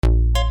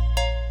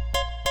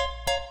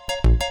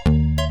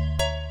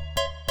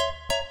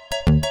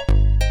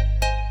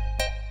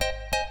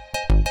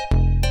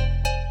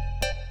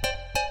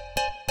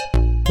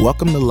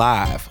Welcome to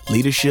Live,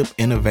 Leadership,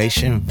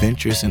 Innovation,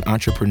 Ventures, and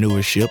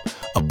Entrepreneurship,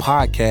 a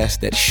podcast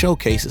that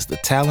showcases the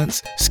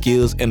talents,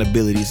 skills, and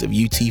abilities of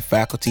UT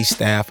faculty,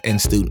 staff, and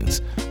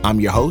students.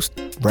 I'm your host,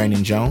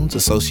 Brandon Jones,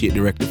 Associate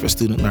Director for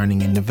Student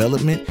Learning and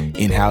Development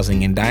in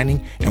Housing and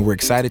Dining, and we're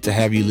excited to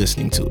have you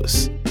listening to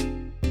us.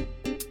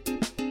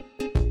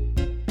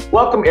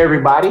 Welcome,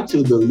 everybody,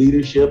 to the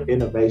Leadership,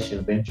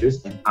 Innovation,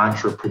 Ventures, and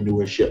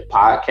Entrepreneurship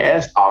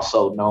podcast,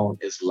 also known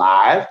as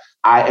Live.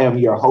 I am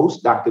your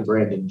host, Dr.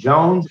 Brandon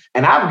Jones,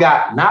 and I've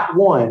got not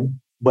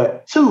one,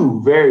 but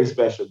two very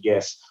special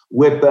guests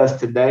with us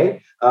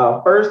today.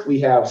 First, we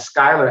have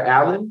Skylar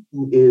Allen,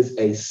 who is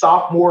a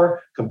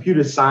sophomore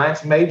computer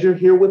science major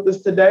here with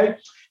us today.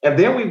 And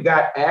then we've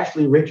got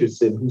Ashley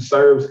Richardson, who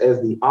serves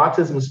as the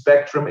Autism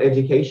Spectrum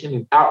Education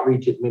and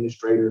Outreach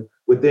Administrator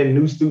within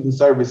New Student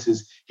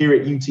Services here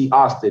at UT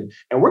Austin.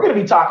 And we're going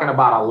to be talking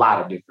about a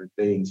lot of different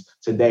things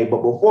today.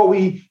 But before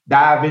we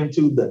dive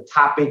into the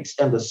topics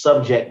and the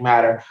subject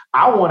matter,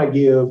 I want to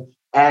give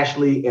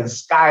Ashley and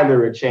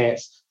Skylar a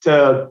chance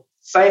to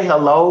say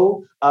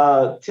hello,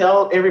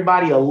 tell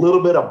everybody a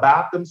little bit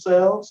about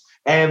themselves,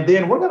 and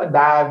then we're going to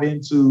dive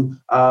into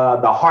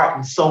the heart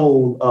and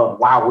soul of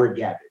why we're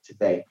gathered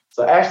today.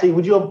 So Ashley,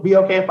 would you be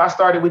okay if I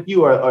started with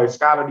you, or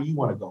Skylar, do you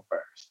want to go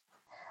first?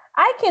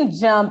 I can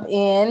jump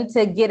in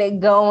to get it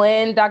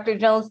going. Dr.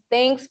 Jones,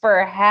 thanks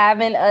for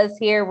having us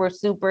here. We're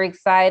super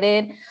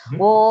excited. Mm-hmm.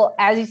 Well,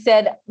 as you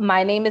said,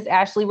 my name is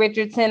Ashley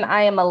Richardson.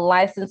 I am a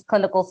licensed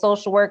clinical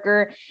social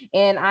worker,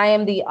 and I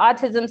am the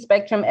Autism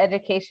Spectrum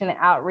Education and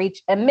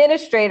Outreach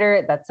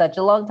Administrator. That's such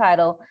a long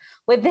title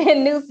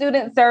within New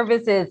Student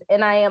Services.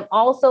 And I am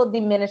also the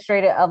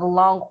administrator of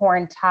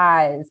Longhorn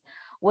Ties,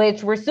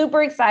 which we're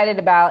super excited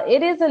about.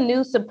 It is a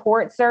new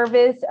support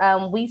service.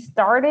 We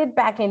started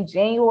back in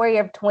January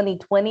of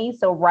 2020,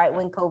 so right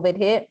when COVID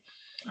hit.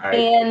 Right.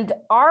 And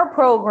our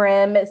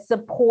program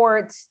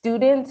supports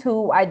students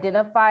who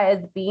identify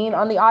as being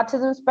on the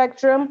autism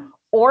spectrum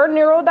or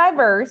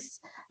neurodiverse.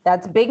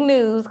 That's big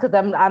news, because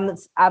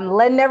I'm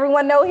letting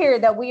everyone know here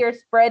that we are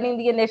spreading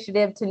the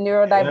initiative to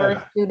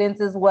neurodiverse students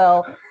as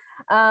well.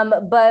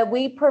 But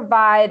we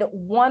provide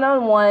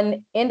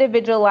one-on-one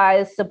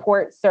individualized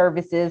support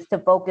services to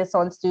focus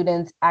on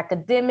students'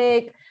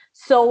 academic,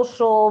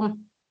 social,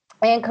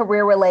 and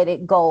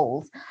career-related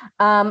goals.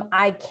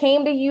 I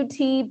came to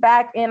UT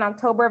back in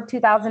October of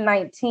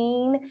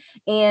 2019,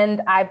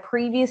 and I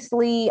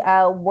previously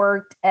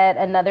worked at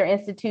another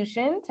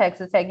institution,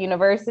 Texas Tech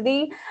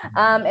University,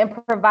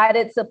 and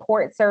provided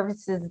support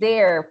services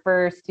there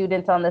for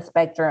students on the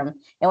spectrum.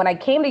 And when I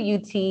came to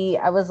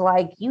UT, I was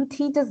like,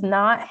 UT does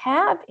not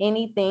have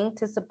anything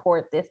to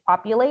support this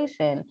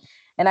population.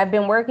 And I've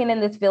been working in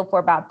this field for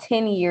about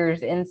 10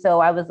 years. And so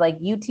I was like,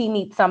 UT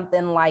needs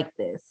something like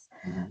this.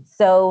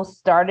 So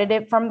started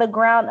it from the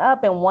ground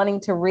up and wanting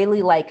to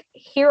really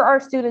hear our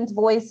students'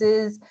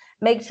 voices,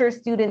 make sure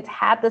students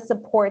have the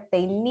support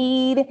they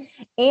need,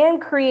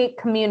 and create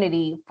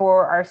community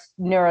for our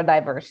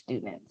neurodiverse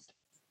students.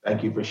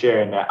 Thank you for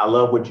sharing that. I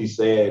love what you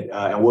said,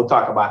 and we'll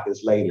talk about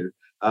this later.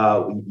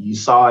 You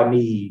saw a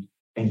need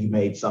and you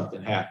made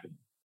something happen.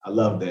 I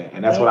love that.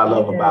 And that's what I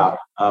love about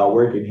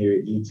working here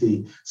at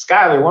UT.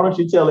 Skylar, why don't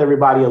you tell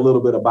everybody a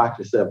little bit about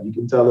yourself? You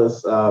can tell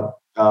us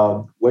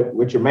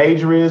what your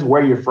major is,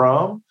 where you're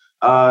from,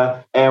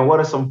 and what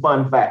are some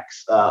fun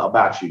facts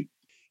about you?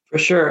 For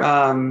sure.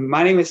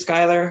 My name is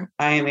Skylar.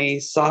 I am a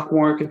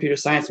sophomore computer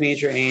science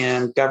major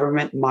and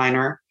government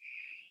minor.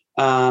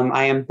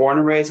 I am born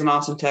and raised in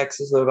Austin,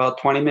 Texas, about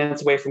 20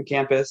 minutes away from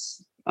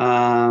campus.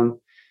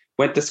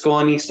 Went to school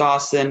in East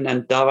Austin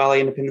and Del Valle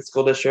Independent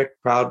School District,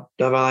 proud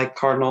Del Valle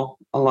Cardinal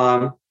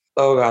alum.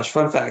 Oh gosh,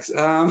 fun facts.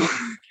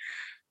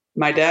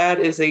 My dad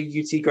is a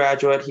UT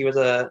graduate. He was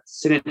a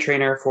student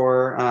trainer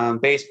for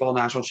baseball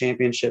national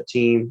championship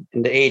team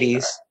in the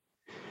 80s.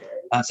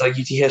 So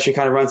UT history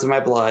kind of runs in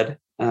my blood.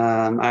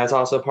 I was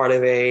also part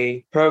of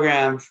a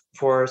program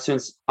for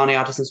students on the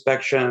autism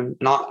spectrum,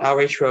 an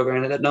outreach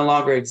program that no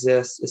longer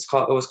exists. It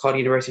was called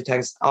University of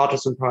Texas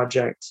Autism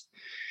Project,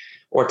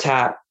 or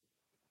TAP.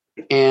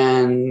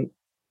 And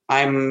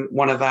I'm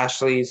one of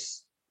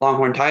Ashley's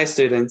Longhorn Ties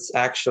students,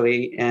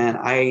 actually, and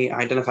I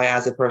identify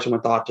as a person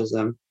with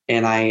autism.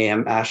 And I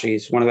am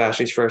one of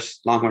Ashley's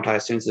first Longhorn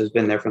Ties students who's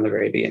been there from the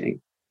very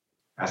beginning.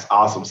 That's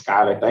awesome,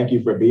 Skylar. Thank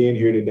you for being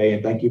here today,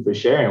 and thank you for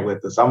sharing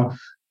with us.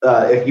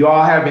 If you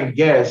all haven't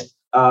guessed,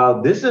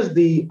 this is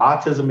the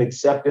Autism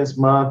Acceptance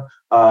Month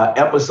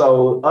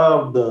episode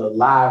of the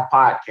Live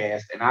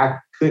podcast, and I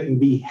couldn't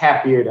be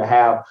happier to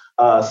have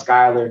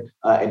Skylar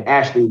and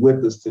Ashley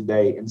with us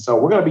today. And so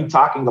we're going to be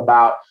talking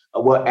about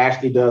what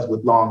Ashley does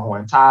with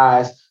Longhorn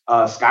Ties.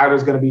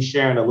 Skylar's going to be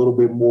sharing a little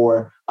bit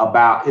more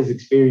about his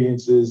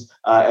experiences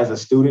as a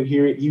student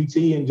here at UT,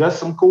 and just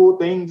some cool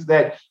things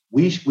that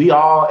we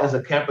all as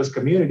a campus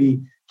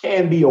community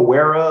can be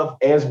aware of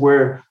as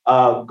we're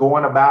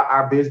going about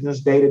our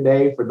business day to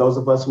day. For those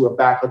of us who are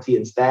faculty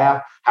and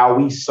staff, how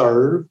we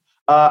serve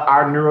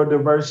our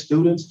neurodiverse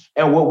students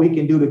and what we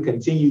can do to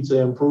continue to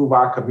improve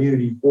our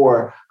community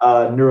for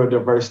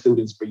neurodiverse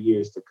students for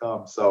years to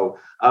come. So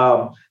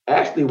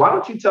Ashley, why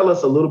don't you tell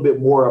us a little bit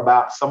more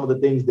about some of the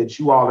things that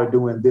you all are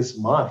doing this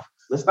month?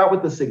 Let's start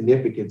with the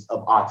significance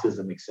of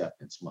Autism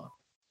Acceptance Month.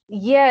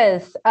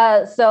 Yes.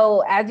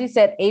 So as you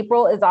said,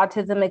 April is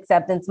Autism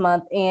Acceptance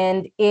Month.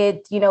 And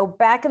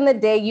back in the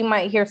day, you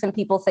might hear some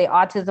people say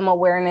autism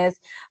awareness,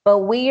 but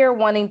we are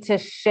wanting to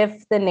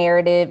shift the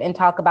narrative and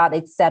talk about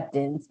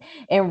acceptance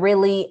and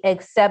really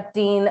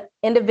accepting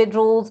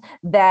individuals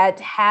that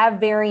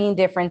have varying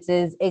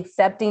differences,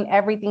 accepting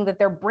everything that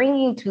they're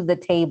bringing to the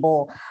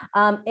table.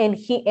 And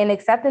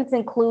acceptance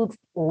includes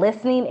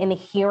listening and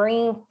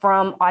hearing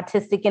from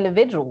autistic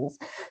individuals.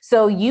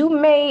 So you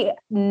may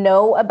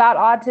know about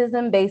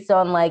autism based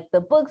on like the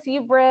books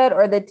you've read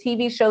or the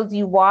TV shows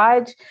you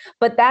watch,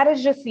 but that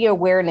is just the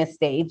awareness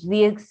stage.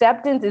 The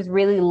acceptance is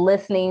really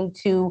listening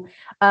to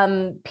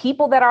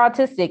people that are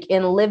autistic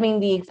and living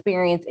the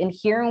experience and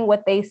hearing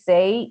what they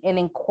say and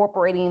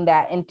incorporating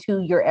that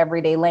into your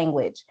everyday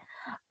language.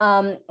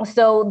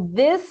 So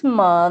this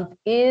month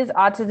is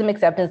Autism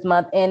Acceptance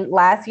Month. And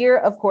last year,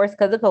 of course,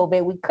 because of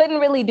COVID, we couldn't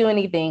really do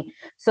anything.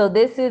 So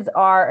this is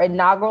our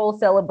inaugural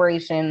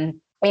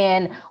celebration.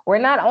 And we're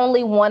not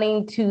only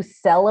wanting to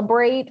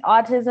celebrate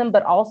autism,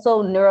 but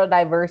also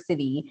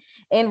neurodiversity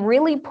and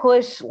really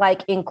push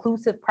like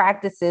inclusive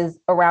practices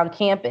around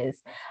campus.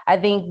 I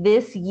think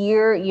this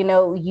year,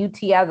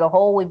 UT as a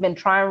whole, we've been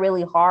trying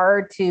really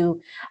hard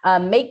to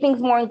make things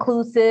more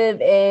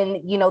inclusive and,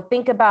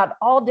 think about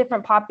all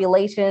different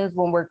populations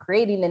when we're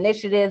creating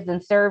initiatives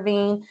and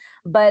serving.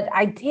 But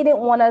I didn't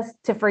want us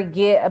to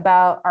forget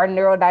about our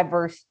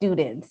neurodiverse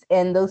students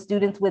and those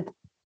students with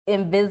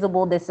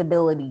invisible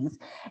disabilities.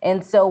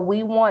 And so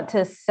we want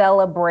to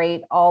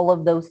celebrate all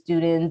of those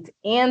students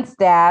and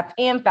staff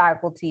and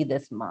faculty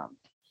this month.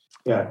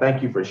 Yeah,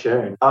 thank you for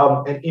sharing.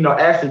 And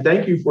Ashley,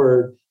 thank you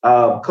for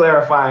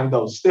clarifying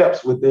those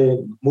steps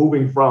within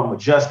moving from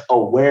just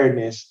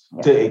awareness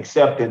to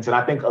acceptance. And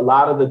I think a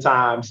lot of the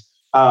times,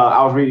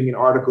 I was reading an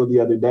article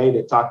the other day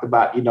that talked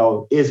about,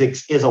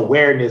 is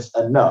awareness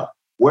enough?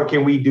 What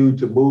can we do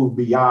to move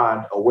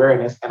beyond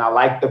awareness? And I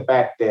like the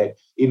fact that,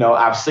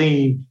 I've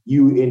seen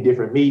you in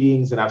different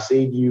meetings and I've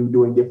seen you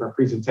doing different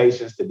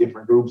presentations to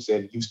different groups,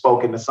 and you've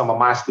spoken to some of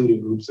my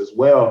student groups as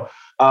well.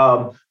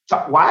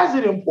 Why is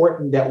it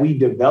important that we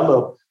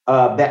develop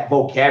that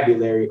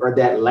vocabulary or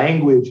that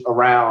language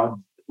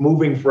around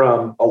moving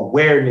from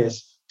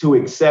awareness to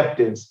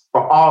acceptance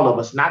for all of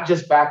us, not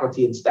just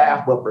faculty and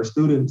staff, but for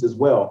students as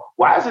well?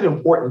 Why is it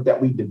important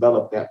that we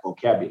develop that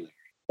vocabulary?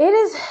 It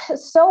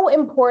is so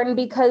important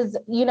because,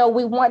 we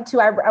want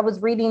to, I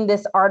was reading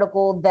this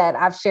article that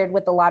I've shared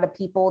with a lot of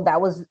people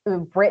that was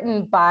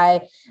written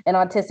by an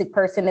autistic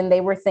person, and they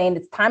were saying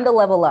it's time to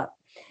level up.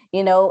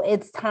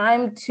 It's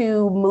time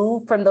to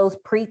move from those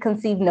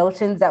preconceived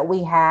notions that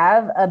we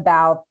have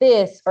about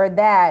this or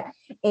that.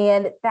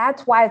 And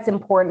that's why it's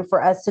important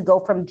for us to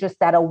go from just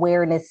that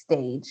awareness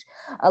stage.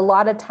 A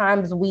lot of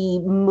times we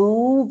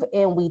move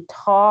and we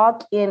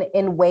talk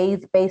in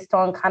ways based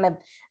on kind of,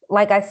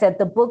 like I said,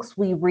 the books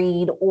we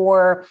read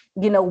or,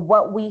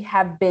 what we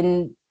have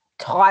been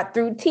taught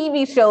through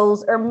TV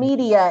shows or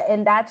media.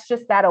 And that's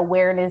just that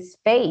awareness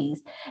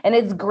phase. And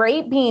it's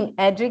great being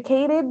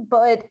educated,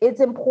 but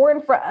it's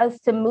important for us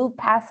to move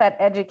past that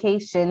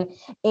education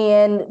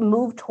and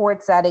move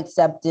towards that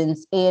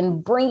acceptance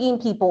and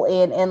bringing people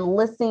in and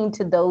listening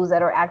to those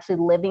that are actually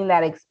living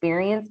that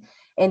experience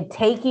and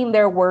taking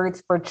their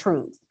words for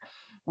truth,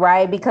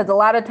 right? Because a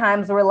lot of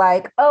times we're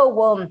like, oh,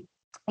 well,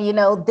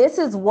 this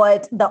is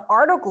what the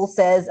article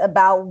says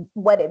about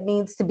what it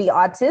means to be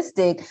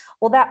autistic.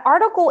 Well, that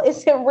article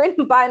isn't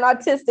written by an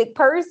autistic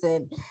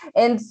person.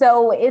 And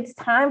so it's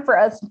time for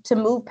us to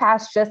move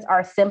past just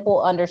our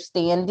simple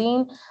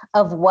understanding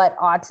of what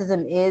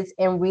autism is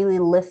and really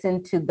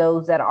listen to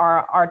those that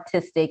are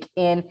artistic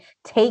and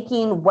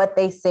taking what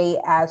they say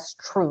as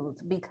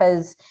truth.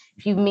 Because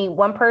if you meet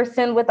one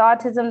person with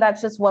autism,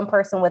 that's just one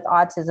person with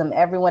autism.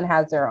 Everyone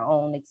has their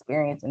own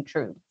experience and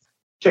truth.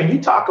 Can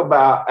you talk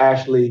about,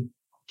 Ashley,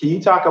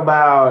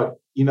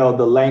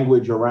 the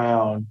language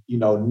around,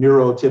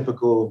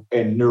 neurotypical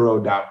and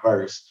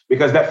neurodiverse?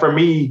 Because that for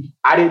me,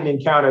 I didn't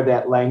encounter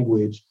that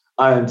language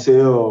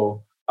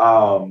until,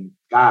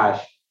 a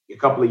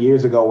couple of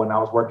years ago when I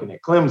was working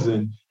at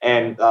Clemson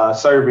and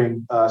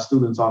serving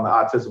students on the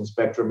autism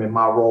spectrum in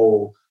my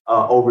role,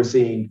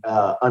 overseeing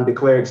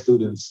undeclared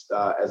students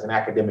as an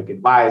academic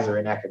advisor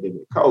and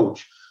academic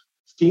coach.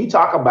 Can you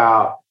talk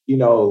about,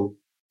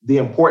 the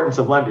importance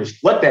of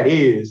what that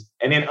is,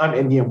 and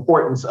then the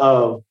importance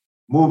of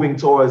moving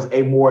towards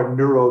a more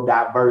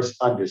neurodiverse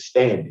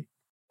understanding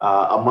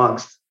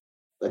amongst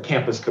the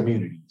campus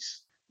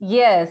communities?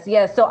 Yes,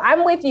 yes. So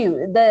I'm with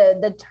you.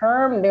 The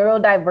term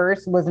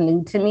neurodiverse was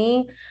new to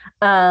me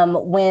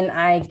when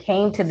I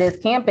came to this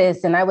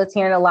campus, and I was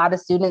hearing a lot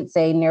of students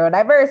say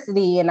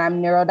neurodiversity, and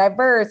I'm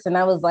neurodiverse, and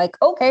I was like,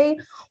 okay,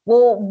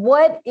 well,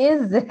 what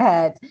is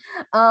that?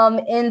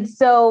 And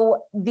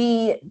so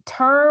the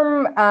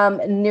term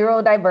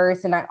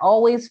neurodiverse, and I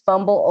always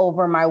fumble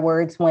over my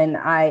words when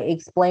I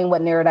explain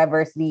what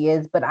neurodiversity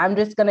is, but I'm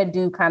just going to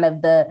do kind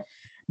of the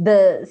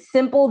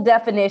simple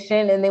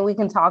definition, and then we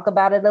can talk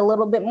about it a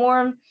little bit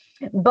more.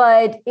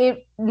 But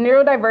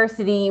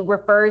neurodiversity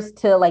refers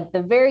to like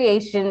the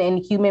variation in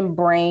human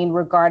brain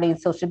regarding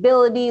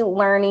sociability,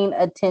 learning,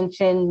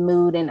 attention,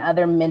 mood, and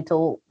other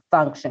mental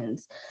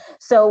functions.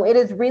 So it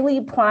is really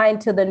applying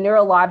to the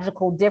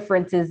neurological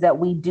differences that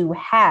we do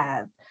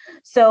have.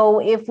 So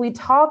if we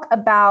talk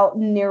about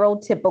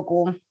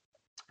neurotypical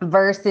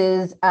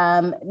versus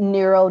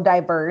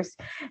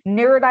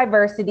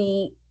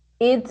neurodiversity,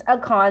 it's a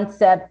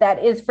concept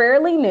that is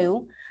fairly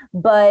new,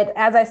 but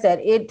as I said,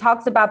 it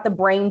talks about the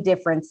brain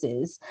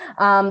differences.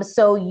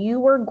 So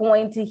you are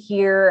going to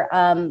hear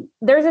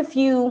there's a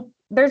few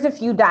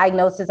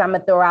diagnoses I'm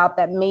gonna throw out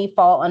that may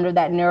fall under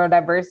that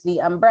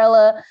neurodiversity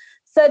umbrella,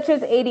 such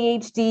as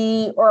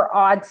ADHD or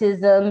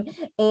autism.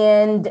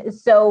 And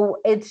so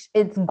it's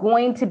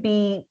going to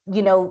be,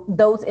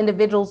 those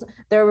individuals,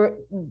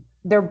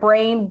 their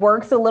brain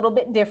works a little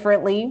bit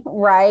differently,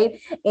 right?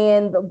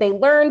 And they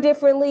learn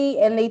differently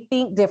and they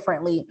think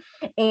differently.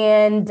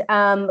 And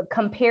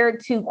compared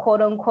to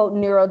quote unquote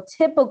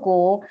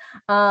neurotypical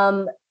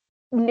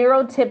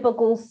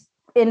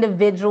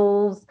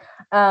individuals,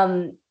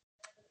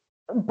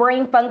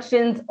 brain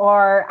functions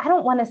are, I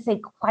don't want to say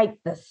quite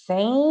the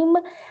same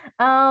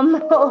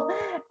for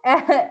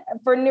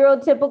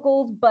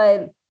neurotypicals,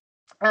 but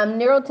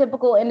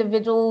neurotypical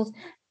individuals,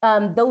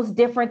 those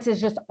differences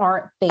just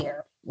aren't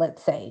there,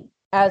 let's say,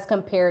 as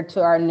compared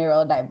to our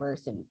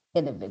neurodiverse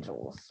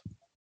individuals.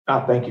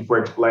 Thank you for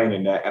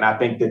explaining that. And I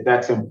think that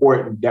that's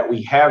important that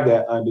we have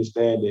that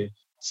understanding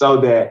so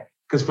that,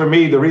 because for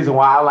me, the reason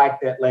why I like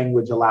that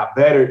language a lot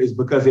better is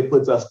because it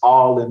puts us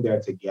all in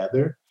there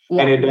together.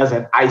 Yeah. And it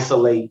doesn't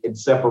isolate and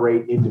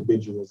separate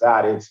individuals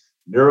out. It's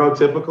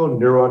neurotypical,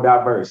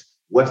 neurodiverse.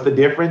 What's the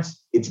difference?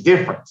 It's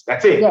difference.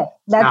 That's it. Yeah,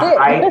 that's it's not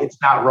right. It's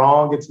not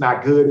wrong. It's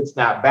not good. It's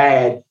not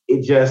bad.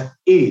 It just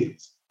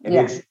is. And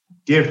it's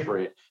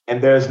different.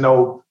 And there's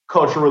no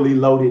culturally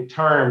loaded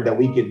term that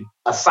we can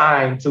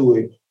assign to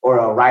it or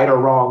a right or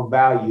wrong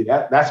value.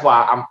 That's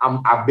why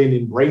I've been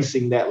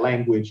embracing that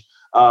language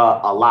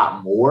a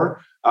lot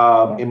more.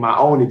 In my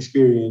own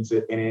experience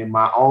and in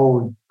my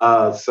own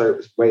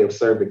way of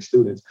serving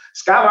students.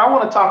 Skylar, I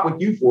want to talk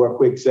with you for a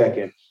quick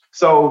second.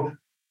 So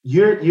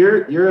you're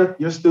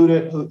a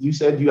student who you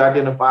said you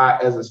identify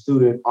as a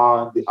student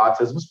on the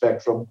autism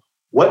spectrum.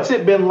 What's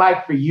it been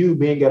like for you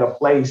being at a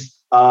place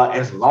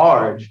as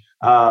large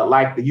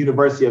like the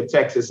University of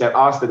Texas at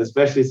Austin,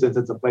 especially since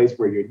it's a place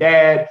where your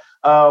dad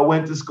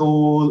went to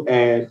school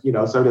and,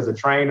 served as a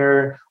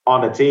trainer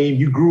on the team.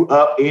 You grew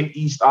up in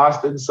East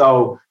Austin,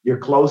 so you're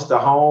close to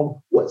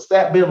home. What's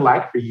that been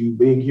like for you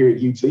being here at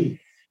UT?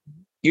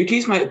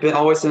 UT's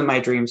always been my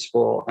dream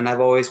school, and I've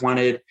always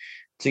wanted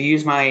to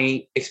use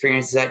my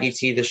experiences at UT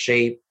to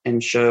shape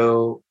and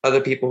show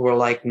other people who are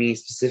like me,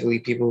 specifically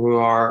people who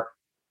are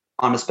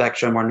on the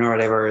spectrum or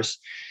neurodiverse,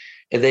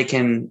 if they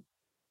can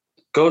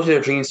go to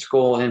their dream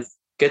school and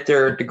get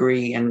their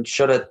degree and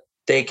show that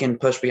they can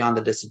push beyond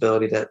the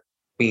disability that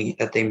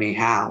they may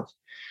have.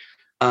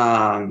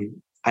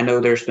 I know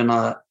there's been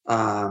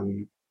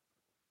from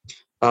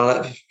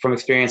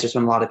experience, there's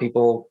been a lot of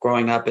people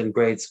growing up in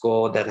grade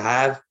school that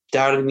have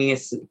doubted me.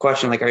 It's a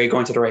question like, are you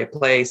going to the right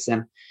place?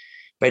 And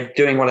by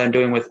doing what I'm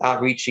doing with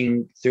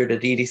outreaching through the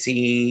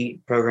DDCE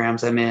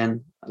programs I'm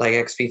in, like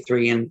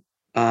XP3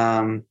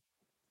 and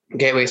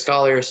Gateway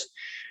Scholars,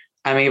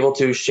 I'm able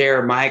to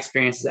share my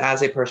experiences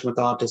as a person with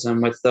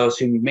autism with those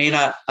who may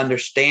not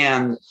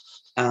understand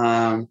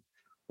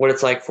what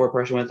it's like for a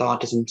person with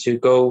autism to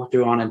go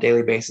through on a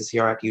daily basis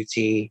here at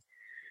UT,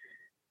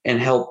 and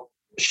help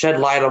shed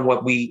light on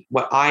what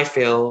I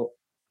feel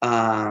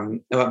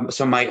some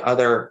of my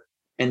other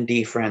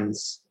ND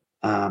friends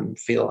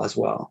feel as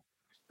well.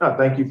 Oh,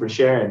 thank you for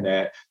sharing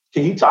that.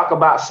 Can you talk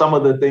about some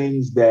of the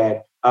things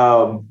that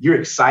you're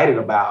excited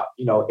about,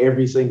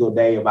 every single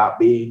day about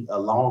being a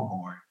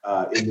Longhorn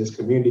in this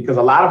community? Because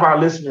a lot of our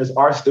listeners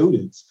are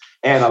students,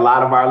 and a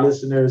lot of our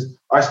listeners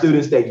are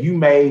students that you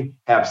may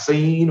have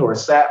seen or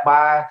sat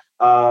by,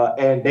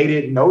 and they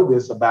didn't know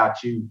this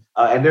about you,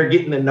 and they're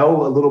getting to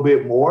know a little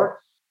bit more.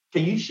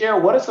 Can you share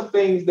what are some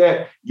things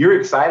that you're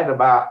excited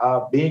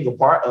about being a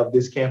part of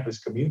this campus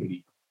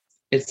community?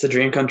 It's a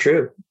dream come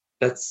true.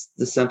 That's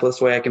the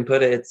simplest way I can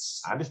put it.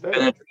 It's been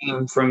a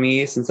dream for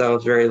me since I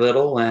was very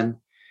little, and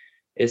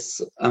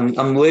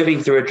I'm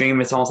living through a dream.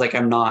 It's almost like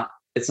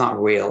it's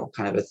not real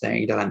kind of a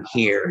thing, that I'm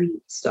here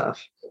and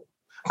stuff.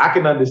 I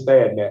can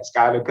understand that,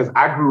 Skylar, because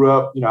I grew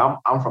up,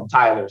 I'm from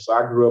Tyler. So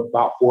I grew up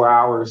about 4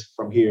 hours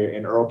from here,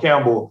 and Earl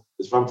Campbell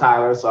is from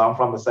Tyler. So I'm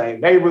from the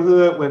same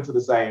neighborhood, went to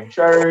the same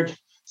church,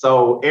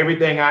 So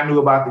everything I knew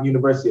about the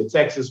University of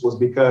Texas was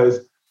because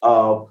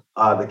of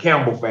the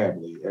Campbell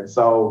family. And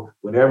so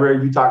whenever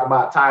you talk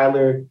about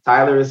Tyler,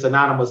 Tyler is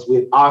synonymous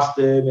with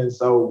Austin. And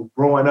so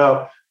growing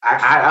up,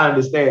 I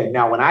understand.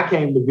 Now, when I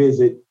came to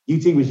visit,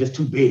 UT was just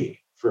too big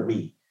for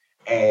me.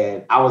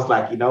 And I was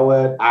like, you know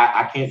what?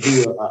 I can't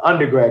do an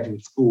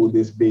undergraduate school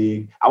this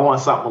big. I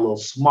want something a little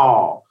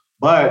small.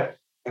 But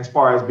as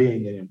far as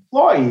being an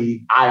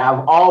employee, I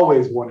have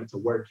always wanted to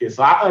work here.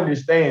 So I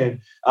understand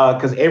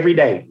because every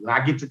day when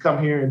I get to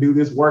come here and do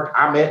this work,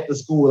 I'm at the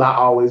school I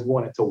always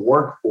wanted to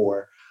work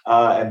for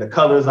and the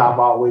colors I've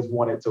always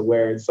wanted to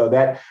wear. And so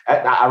that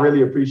I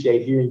really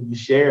appreciate hearing you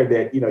share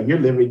that, you know, you're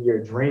living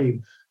your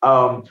dream.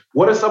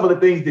 What are some of the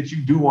things that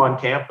you do on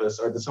campus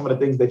or some of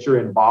the things that you're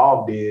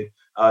involved in?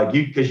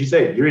 Because you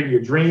said you're in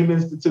your dream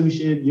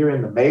institution, you're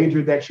in the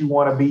major that you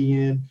want to be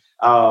in.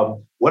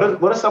 What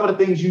are some of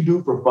the things you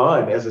do for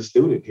fun as a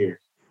student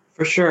here?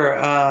 For sure.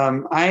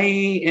 I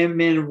am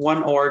in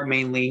one org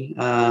mainly.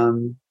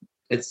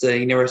 It's the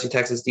University of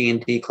Texas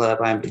D&D Club.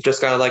 I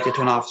just got elected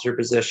to an officer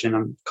position.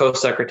 I'm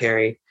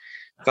co-secretary.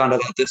 Found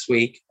out this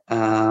week.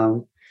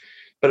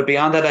 But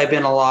beyond that, I've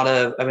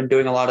been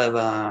doing a lot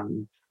of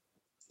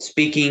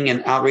speaking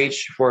and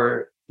outreach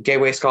for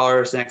Gateway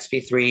Scholars and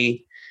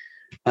XP3.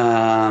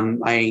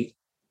 I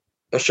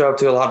show up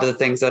to a lot of the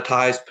things that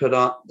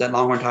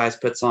Longhorn Ties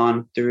puts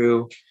on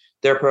through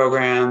their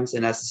programs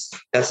and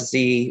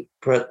SSE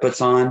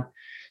puts on.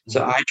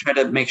 So I try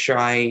to make sure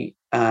I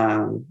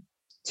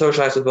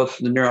socialize with both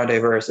the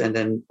neurodiverse and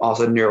then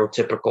also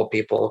neurotypical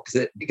people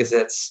because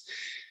it's,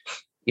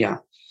 yeah.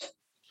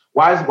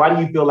 Why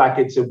do you feel like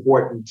it's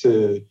important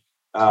to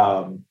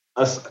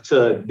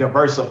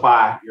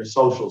diversify your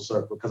social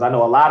circle? Because I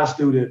know a lot of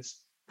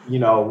students, you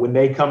know, when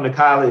they come to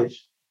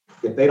college,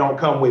 if they don't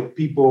come with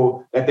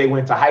people that they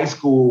went to high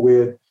school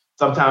with,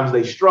 sometimes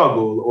they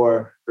struggle.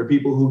 Or for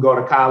people who go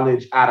to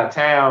college out of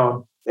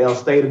town, they'll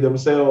stay to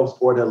themselves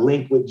or to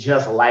link with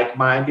just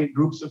like-minded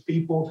groups of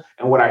people.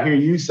 And what I hear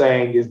you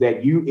saying is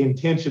that you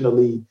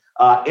intentionally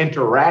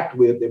interact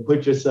with and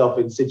put yourself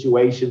in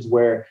situations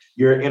where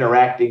you're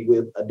interacting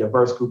with a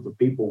diverse group of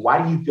people. Why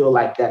do you feel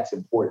like that's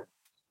important?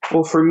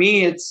 Well, for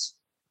me, it's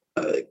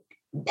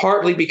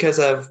partly because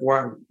of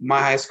where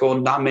my high school,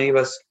 not many of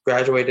us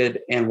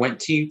graduated and went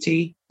to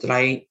UT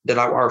that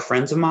are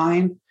friends of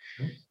mine.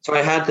 So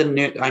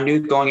I knew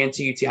going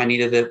into UT, I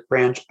needed to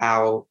branch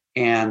out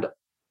and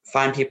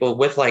find people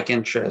with like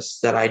interests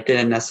that I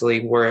didn't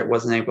necessarily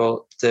wasn't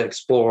able to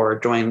explore,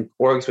 join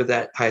orgs with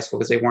that high school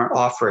because they weren't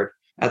offered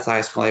at the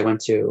high school I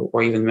went to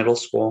or even middle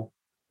school.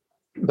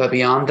 But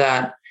beyond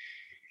that,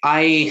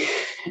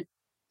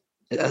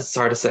 it's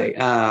hard to say.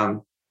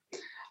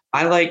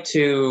 I like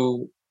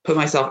to put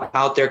myself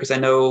out there because I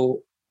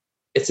know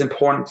it's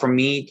important for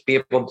me to be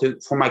able to,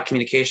 for my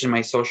communication,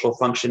 my social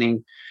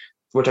functioning,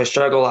 which I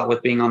struggle a lot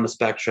with being on the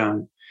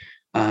spectrum.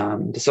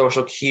 The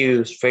social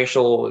cues,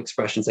 facial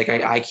expressions, like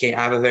I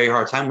have a very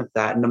hard time with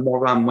that. And the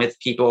more I'm with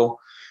people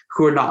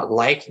who are not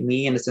like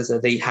me in the sense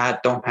that they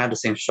don't have the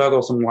same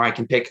struggles, the more I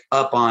can pick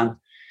up on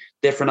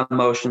different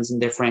emotions and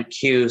different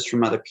cues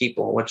from other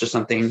people, which is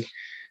something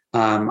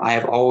I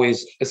have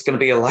always, it's going to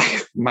be a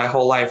life, my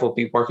whole life will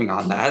be working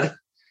on that.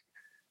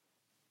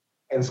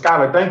 And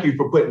Skylar, thank you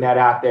for putting that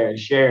out there and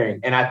sharing.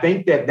 And I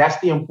think that that's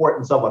the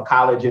importance of a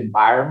college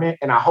environment.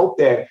 And I hope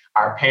that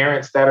our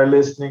parents that are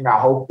listening, I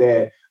hope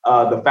that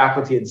the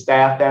faculty and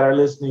staff that are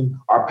listening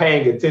are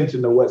paying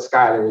attention to what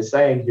Skylar is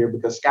saying here,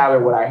 because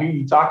Skylar, what I hear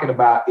you talking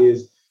about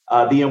is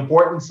the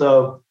importance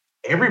of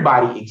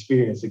everybody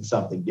experiencing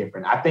something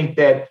different. I think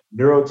that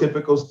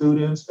neurotypical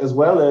students as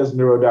well as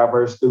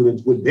neurodiverse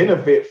students would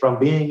benefit from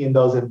being in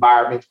those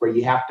environments where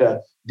you have to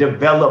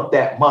develop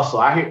that muscle.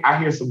 I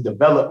hear some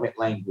development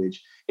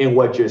language in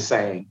what you're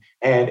saying.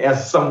 And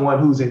as someone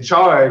who's in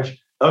charge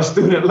of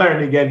student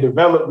learning and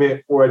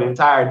development for an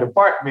entire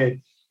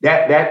department,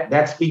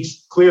 that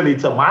speaks clearly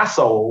to my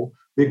soul,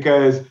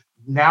 because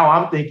now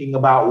I'm thinking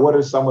about what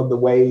are some of the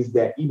ways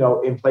that, you know,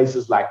 in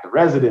places like the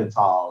residence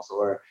halls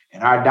or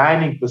in our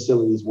dining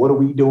facilities, what are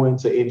we doing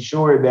to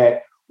ensure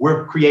that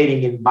we're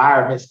creating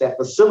environments that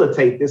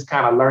facilitate this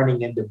kind of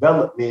learning and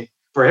development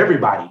for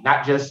everybody,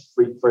 not just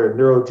for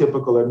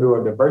neurotypical or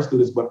neurodiverse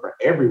students, but for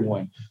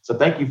everyone. So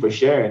thank you for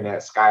sharing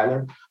that,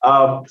 Skylar.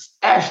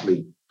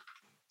 Ashley,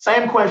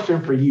 same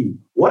question for you.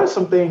 What are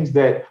some things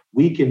that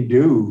we can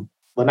do?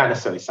 Well, not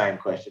necessarily same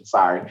question,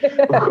 sorry.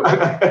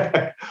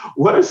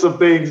 What are some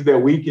things that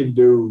we can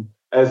do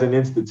as an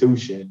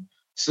institution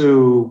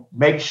to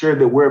make sure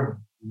that we're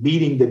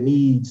meeting the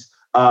needs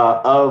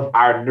of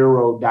our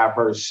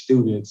neurodiverse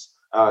students,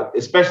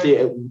 especially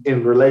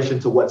in relation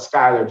to what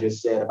Skylar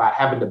just said about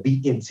having to be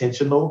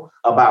intentional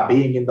about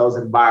being in those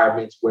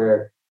environments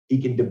where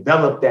he can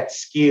develop that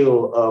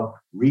skill of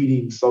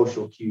reading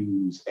social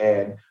cues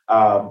and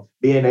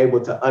being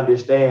able to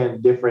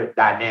understand different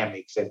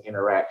dynamics and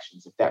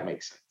interactions, if that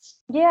makes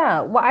sense. Yeah,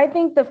 well, I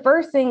think the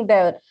first thing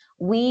that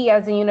we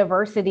as a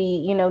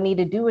university, need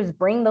to do is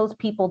bring those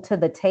people to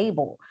the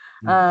table,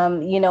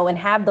 and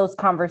have those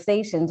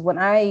conversations. When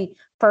I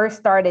first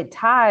started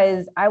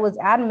Ties, I was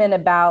adamant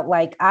about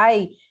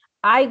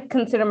I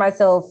consider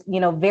myself,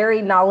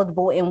 very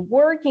knowledgeable in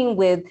working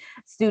with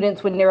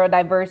students with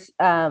neurodiverse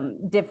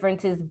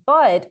differences,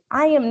 but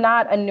I am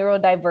not a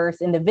neurodiverse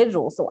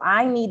individual. So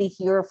I need to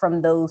hear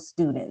from those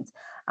students.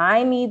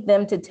 I need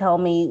them to tell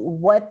me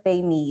what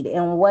they need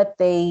and what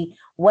they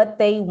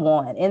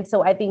want. And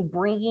so I think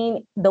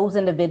bringing those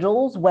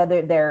individuals,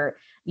 whether they're,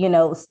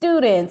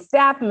 students,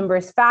 staff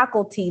members,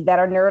 faculty that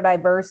are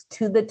neurodiverse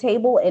to the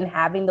table and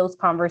having those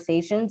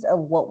conversations of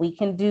what we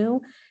can do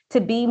to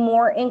be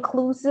more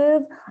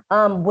inclusive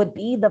would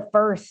be the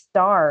first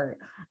start.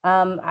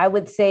 I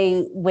would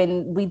say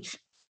when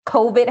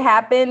COVID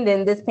happened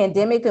and this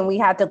pandemic, and we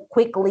had to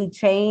quickly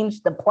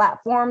change the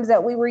platforms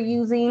that we were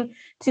using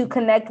to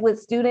connect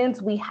with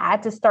students, we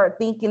had to start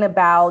thinking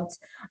about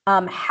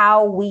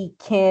how we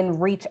can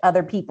reach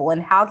other people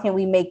and how can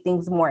we make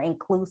things more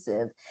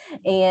inclusive.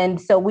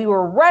 And so we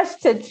were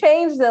rushed to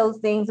change those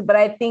things, but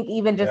I think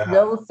even just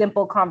those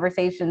simple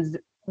conversations,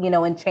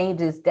 and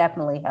changes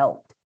definitely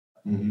helped.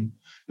 Mm-hmm.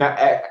 Now,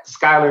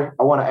 Skylar,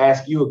 I want to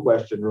ask you a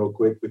question real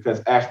quick,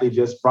 because Ashley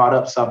just brought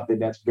up something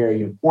that's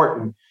very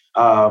important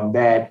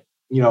that,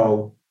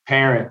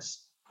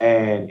 parents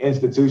and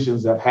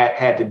institutions have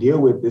had to deal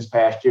with this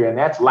past year, and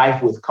that's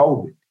life with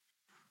COVID.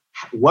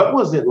 What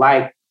was it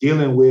like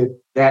dealing with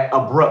that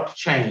abrupt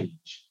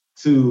change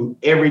to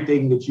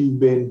everything that you've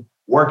been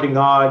working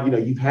on?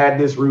 You've had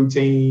this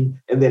routine,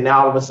 and then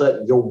now all of a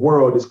sudden your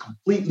world is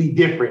completely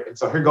different. And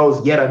so here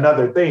goes yet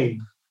another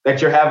thing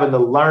that you're having to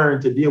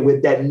learn to deal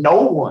with that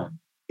no one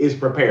is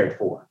prepared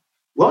for.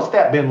 What's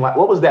that been like?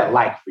 What was that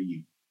like for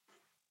you?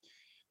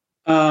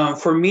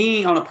 For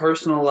me, on a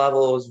personal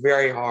level, it was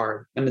very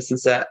hard in the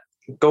sense that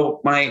while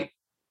I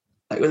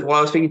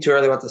was speaking to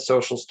earlier about the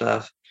social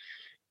stuff,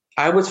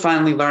 I was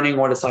finally learning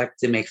what it's like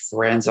to make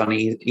friends on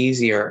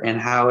easier,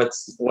 and how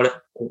it's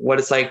what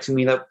it's like to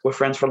meet up with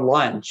friends for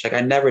lunch. Like,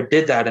 I never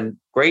did that in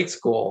grade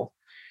school.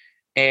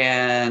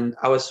 And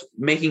I was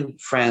making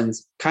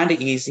friends kind of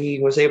easy,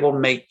 was able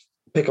to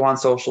pick up on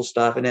social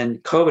stuff. And then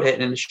COVID hit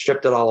and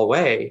stripped it all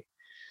away.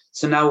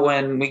 So now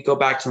when we go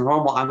back to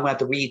normal, I'm going to have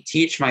to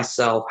reteach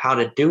myself how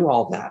to do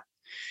all that,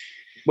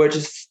 which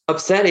is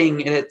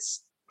upsetting. And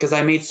it's because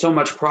I made so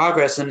much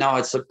progress and now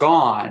it's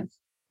gone,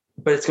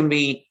 but it's going to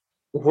be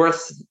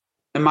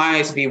in my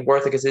eyes, be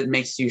worth it because it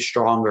makes you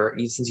stronger.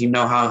 Since you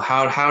know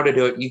how to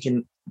do it, you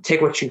can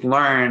take what you've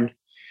learned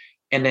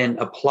and then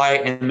apply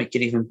it and make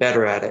it even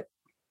better at it.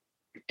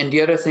 And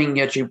the other thing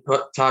that you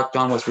talked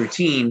on was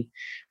routine,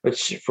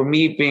 which for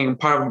me, being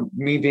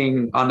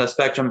on the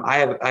spectrum,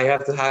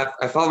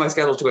 I follow my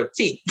schedule to a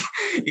T.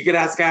 You could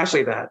ask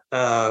Ashley that.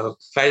 We're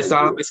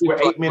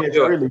 8 minutes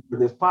early for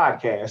this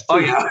podcast. Oh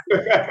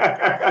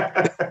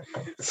yeah.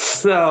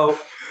 So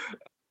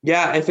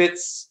yeah, if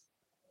it's,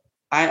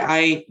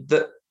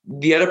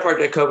 the other part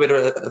that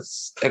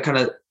COVID kind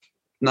of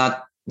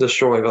not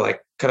destroyed, but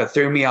like kind of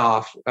threw me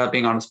off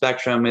being on the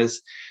spectrum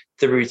is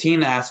the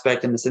routine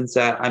aspect, in the sense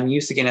that I'm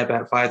used to getting up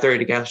at 5:30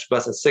 to catch the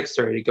bus at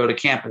 6:30 to go to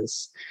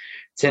campus,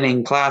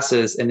 attending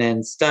classes, and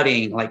then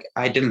studying. Like,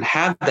 I didn't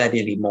have that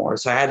anymore.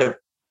 So I had to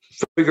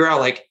figure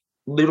out, like,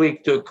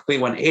 literally do a complete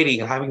 180,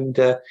 having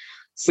to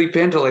sleep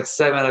until like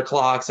 7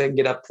 o'clock so I can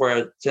get up for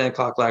a 10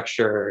 o'clock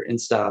lecture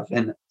and stuff.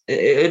 And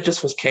it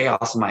just was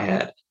chaos in my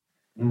head.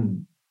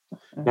 Mm.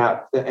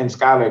 Now, and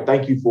Skylar,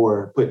 thank you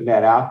for putting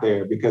that out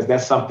there, because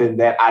that's something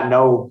that I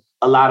know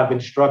a lot of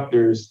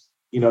instructors,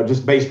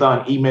 just based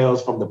on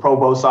emails from the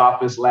provost's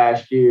office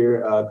last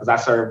year, because I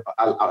serve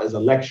as a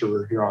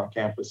lecturer here on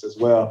campus as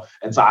well.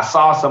 And so I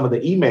saw some of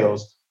the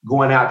emails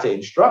going out to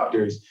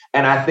instructors.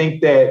 And I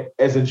think that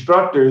as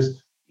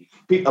instructors,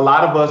 a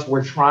lot of us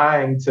were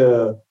trying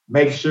to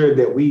make sure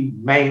that we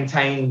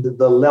maintained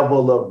the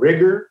level of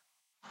rigor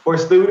for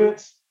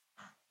students.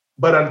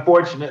 But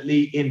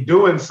unfortunately, in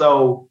doing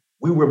so,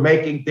 we were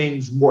making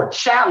things more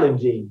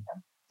challenging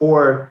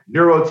for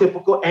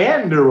neurotypical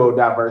and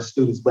neurodiverse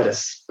students, but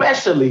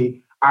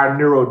especially our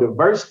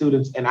neurodiverse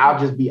students. And I'll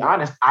just be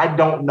honest, I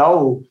don't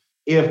know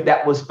if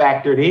that was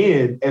factored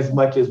in as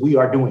much as we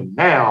are doing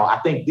now. I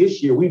think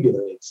this year we did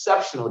an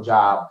exceptional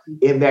job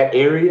in that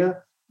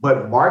area,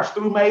 but March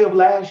through May of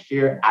last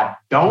year, I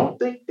don't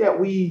think that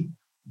we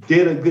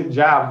did a good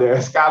job there.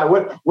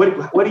 Skylar,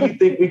 what do you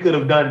think we could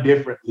have done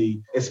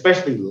differently,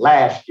 especially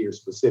last year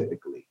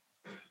specifically?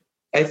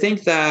 I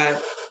think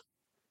that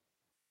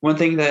one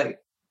thing that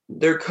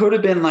there could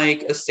have been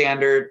like a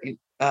standard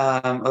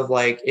of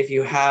like, if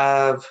you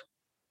have,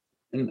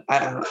 and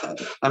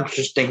I'm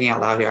just thinking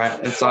out loud here,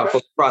 it's not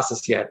full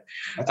process yet.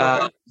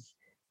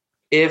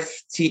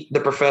 If the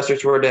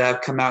professors were to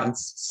have come out, and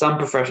some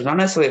professors, not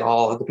necessarily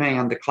all, depending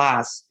on the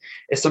class,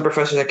 if some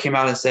professors that came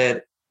out and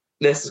said,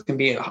 this can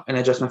be an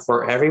adjustment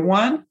for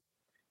everyone,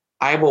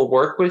 I will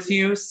work with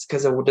you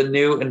because of the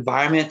new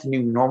environment, the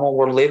new normal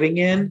we're living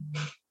in,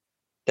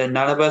 that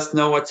none of us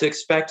know what to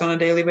expect on a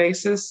daily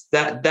basis.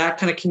 That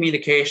kind of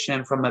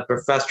communication from a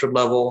professor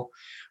level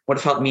would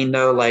have helped me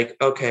know, like,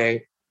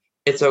 okay,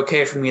 it's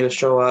okay for me to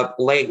show up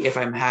late if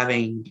I'm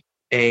having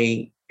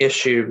a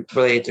issue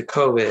related to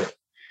COVID,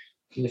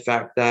 and the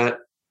fact that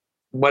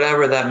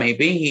whatever that may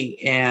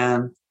be,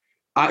 and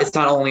it's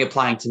not only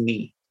applying to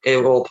me,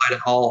 it will apply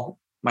to all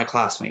my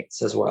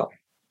classmates as well.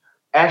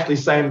 Ashley,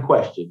 same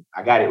question.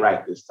 I got it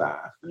right this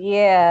time.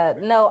 Yeah,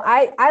 no,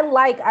 I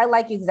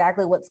like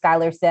exactly what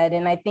Skylar said.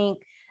 And I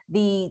think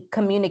the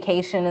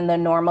communication and the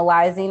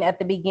normalizing at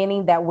the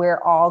beginning that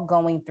we're all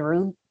going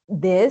through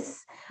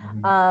this,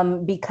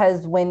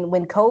 because when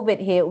COVID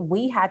hit,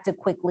 we had to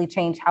quickly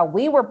change how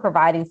we were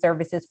providing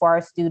services for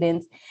our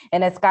students.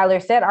 And as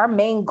Skylar said, our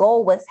main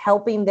goal was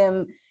helping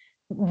them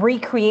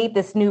recreate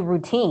this new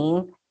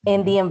routine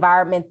in the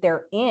environment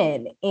they're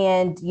in.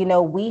 And, you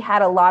know, we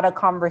had a lot of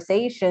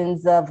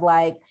conversations of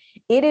like,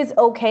 it is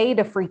okay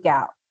to freak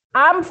out.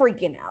 I'm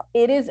freaking out.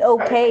 It is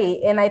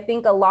okay. And I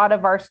think a lot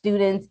of our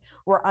students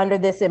were under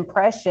this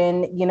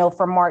impression, you know,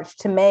 from March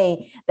to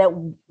May, that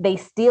they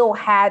still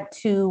had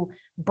to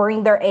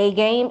bring their A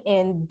game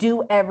and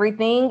do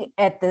everything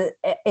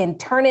and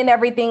turn in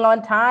everything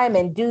on time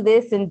and do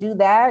this and do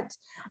that.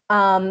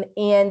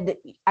 And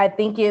I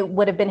think it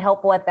would have been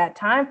helpful at that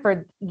time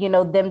for, you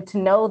know, them to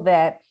know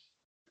that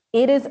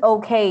it is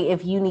okay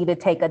if you need to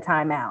take a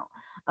time out.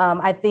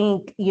 I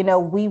think, you know,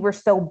 we were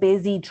so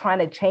busy trying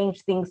to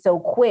change things so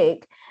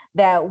quick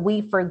that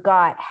we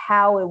forgot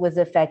how it was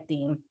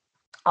affecting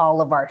all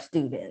of our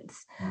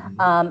students.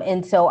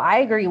 And so I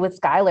agree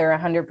with Skylar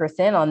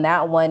 100% on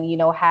that one, you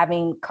know,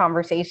 having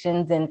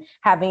conversations and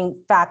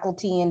having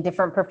faculty and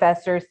different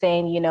professors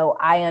saying, you know,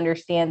 I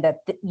understand that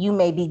you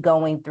may be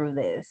going through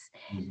this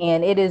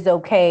and it is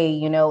okay,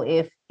 you know,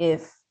 if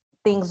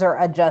things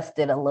are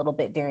adjusted a little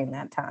bit during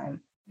that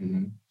time.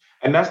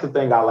 And that's the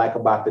thing I like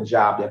about the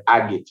job that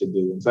I get to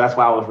do. And so that's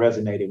why I was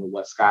resonating with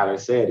what Skylar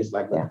said. It's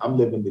like, I'm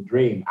living the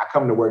dream. I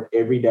come to work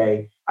every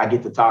day. I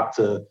get to talk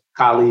to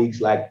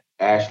colleagues like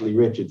Ashley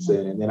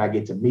Richardson, and then I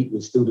get to meet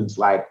with students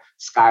like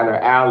Skylar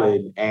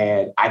Allen,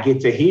 and I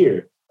get to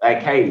hear like,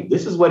 hey,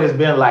 this is what it's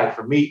been like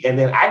for me. And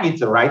then I get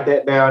to write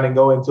that down and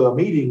go into a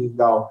meeting and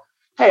go,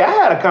 hey, I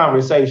had a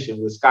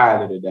conversation with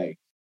Skylar today.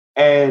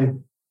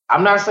 And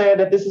I'm not saying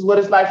that this is what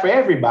it's like for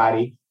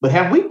everybody, but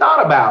have we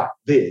thought about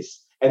this?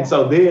 And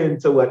so then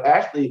to what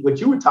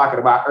you were talking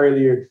about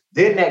earlier,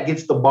 then that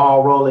gets the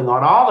ball rolling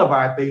on all of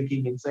our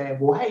thinking and saying,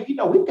 well, hey, you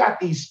know, we've got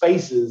these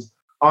spaces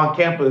on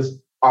campus.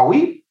 Are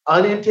we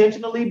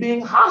unintentionally being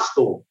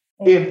hostile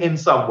in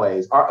some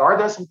ways? Are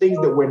there some things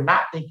that we're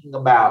not thinking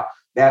about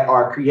that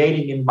are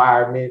creating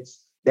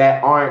environments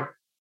that aren't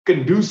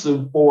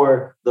conducive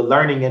for the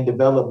learning and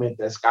development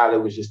that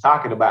Skylar was just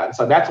talking about? And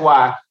so that's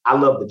why I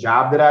love the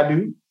job that I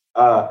do.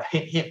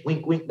 Hint, hint,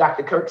 wink, wink,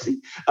 Dr.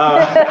 Kirksey.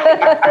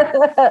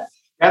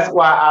 That's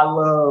why I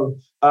love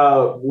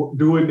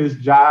doing this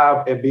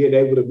job and being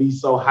able to be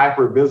so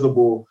hyper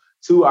visible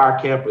to our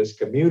campus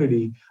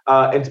community.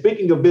 And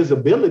speaking of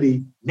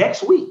visibility,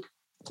 next week,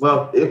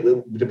 well,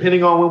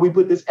 depending on when we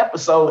put this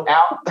episode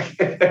out,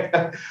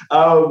 by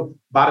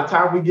the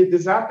time we get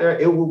this out there,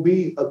 it will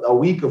be a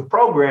week of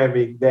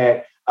programming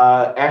that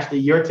Ashley,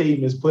 your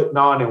team is putting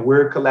on, and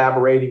we're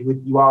collaborating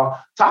with you all.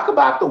 Talk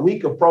about the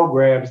week of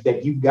programs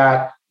that you've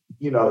got.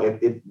 You know,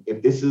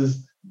 if this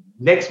is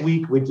next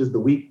week, which is the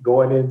week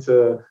going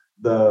into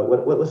the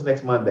what's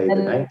next Monday, the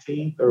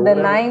 19th or the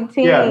whatever?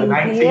 19th. Yeah, the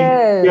 19th.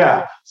 Yes.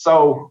 Yeah.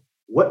 So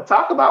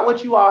talk about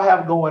what you all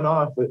have going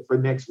on for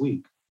next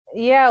week.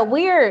 Yeah,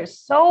 we are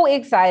so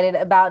excited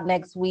about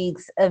next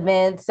week's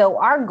event. So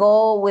our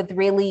goal with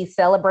really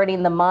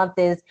celebrating the month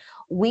is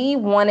we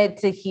wanted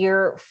to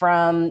hear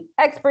from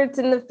experts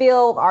in the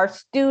field, our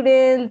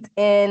students,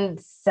 and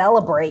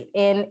celebrate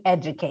and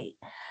educate.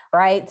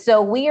 Right.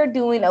 So we are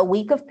doing a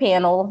week of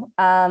panel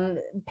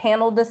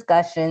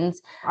discussions.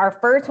 Our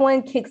first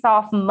one kicks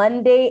off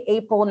Monday,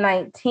 April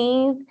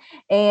 19th,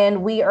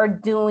 and we are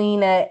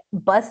doing a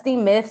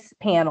Busting Myths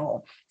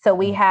panel. So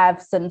we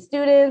have some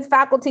students,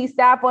 faculty,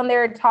 staff on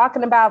there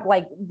talking about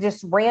like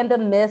just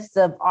random myths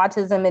of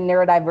autism and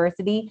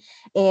neurodiversity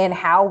and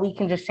how we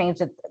can just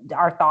change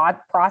our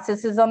thought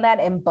processes on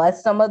that and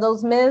bust some of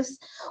those myths.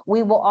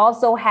 We will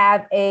also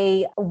have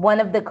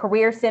one of the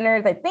career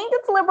centers, I think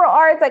it's liberal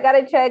arts, I got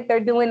to check. They're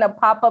doing a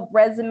pop-up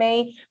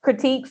resume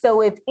critique.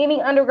 So if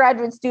any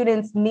undergraduate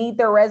students need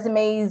their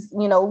resumes,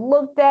 you know,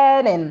 looked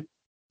at and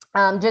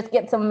just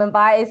get some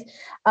advice,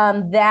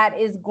 that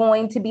is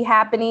going to be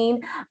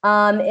happening.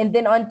 And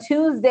then on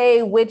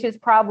Tuesday, which is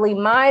probably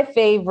my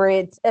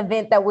favorite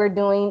event that we're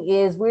doing,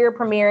 is we're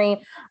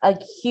premiering a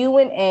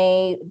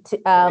Q&A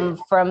from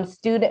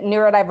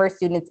neurodiverse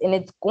students, and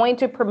it's going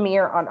to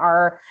premiere on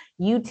our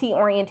UT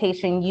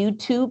Orientation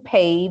YouTube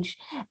page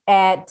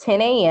at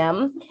 10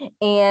 a.m.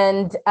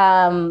 And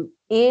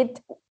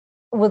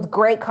with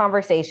great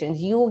conversations.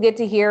 You will get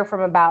to hear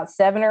from about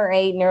 7 or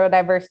 8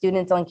 neurodiverse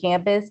students on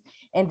campus,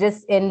 and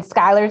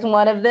Skylar's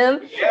one of them.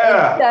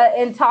 Yeah.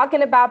 And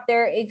talking about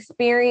their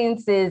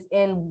experiences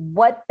and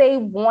what they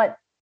want,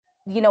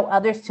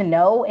 others to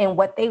know, and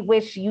what they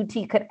wish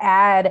UT could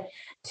add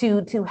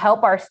to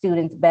help our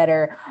students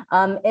better.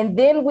 And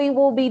then we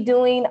will be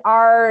doing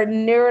our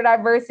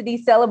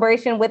neurodiversity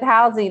celebration with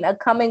housing, a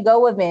come and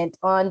go event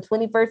on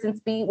 21st and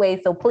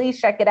Speedway. So please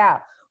check it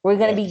out. We're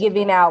going to be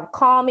giving out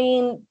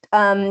calming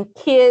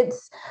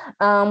kits,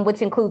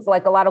 which includes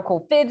like a lot of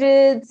cool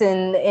fidgets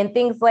and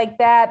things like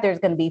that. There's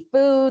going to be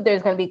food.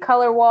 There's going to be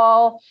color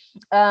wall.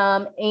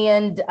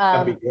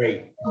 That'd be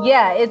great.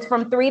 Yeah, it's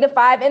from 3 to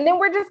 5. And then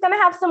we're just going to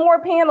have some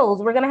more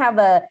panels. We're going to have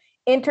a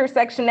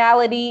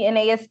intersectionality and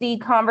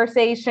ASD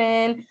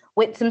conversation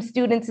with some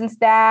students and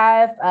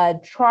staff,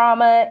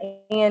 trauma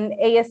and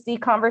ASD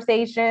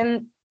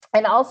conversation.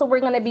 And also,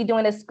 we're going to be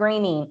doing a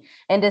screening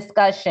and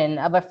discussion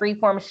of a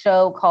freeform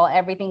show called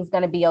Everything's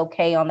Going to Be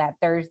Okay on that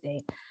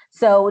Thursday.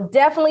 So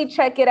definitely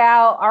check it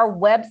out. Our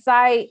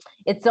website,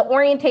 it's the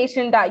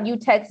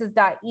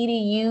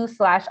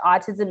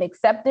orientation.utexas.edu/autism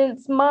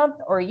acceptance month,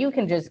 or you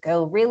can just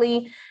go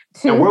really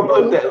to. And we're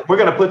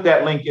going to put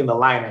that link in the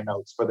liner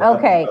notes for the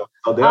episode.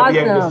 So they'll be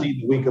able to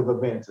see the week of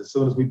events as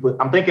soon as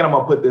I'm thinking I'm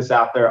going to put this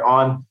out there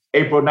on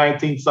April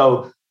 19th.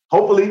 So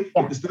hopefully,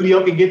 if the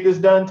studio can get this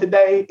done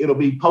today, it'll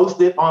be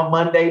posted on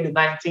Monday the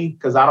 19th,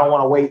 because I don't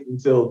want to wait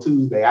until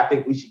Tuesday. I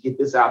think we should get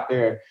this out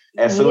there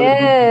as soon as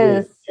we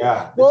can.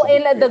 Yeah. Well,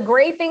 and the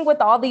great thing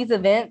with all these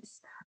events,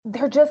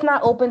 they're just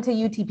not open to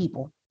UT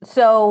people.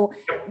 So,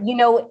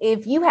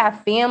 if you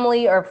have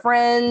family or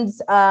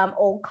friends,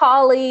 old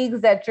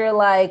colleagues that you're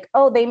like,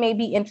 oh, they may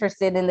be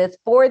interested in this,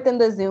 forward in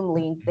the Zoom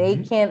link, they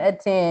can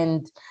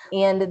attend.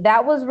 And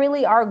that was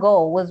really our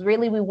goal,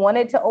 we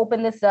wanted to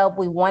open this up.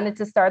 We wanted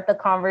to start the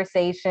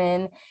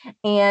conversation.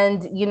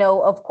 And,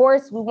 of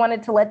course, we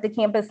wanted to let the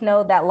campus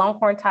know that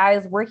Longhorn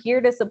Ties, we're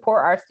here to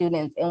support our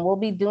students, and we'll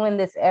be doing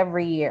this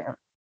every year.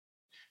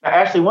 Now,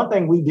 Ashley, one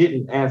thing we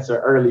didn't answer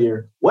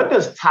earlier, what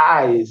does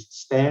TIES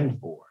stand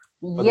for?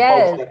 For the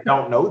folks that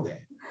don't know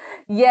that.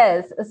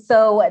 Yes.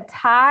 So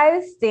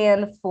TIES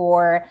stand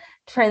for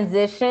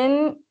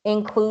Transition,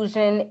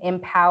 Inclusion,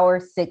 Empower,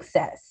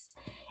 Success.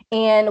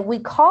 And we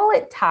call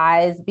it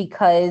TIES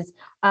because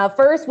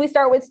first we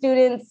start with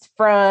students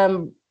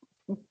from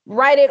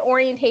right at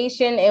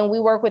orientation, and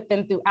we work with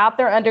them throughout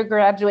their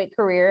undergraduate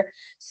career.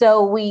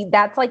 So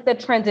that's like the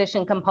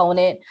transition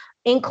component.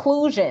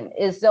 Inclusion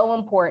is so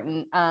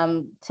important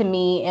to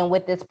me, and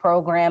with this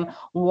program,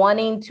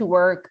 wanting to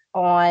work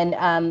on,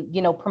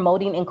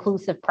 promoting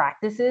inclusive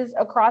practices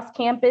across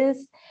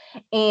campus.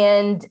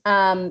 And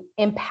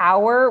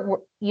empower,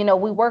 we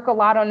work a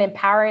lot on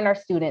empowering our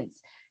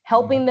students,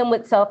 helping them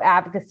with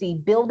self-advocacy,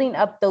 building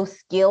up those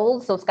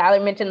skills. So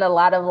Skylar mentioned a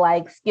lot of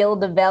like skill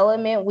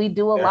development. We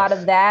do a lot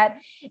of that.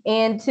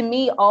 And to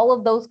me, all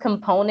of those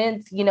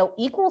components,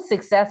 equal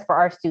success for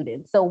our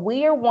students. So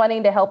we are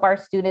wanting to help our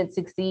students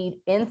succeed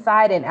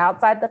inside and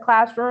outside the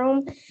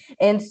classroom.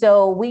 And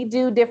so we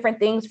do different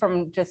things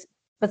from just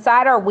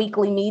beside our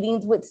weekly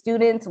meetings with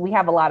students. We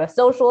have a lot of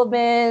social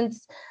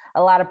events,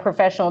 a lot of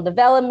professional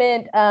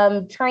development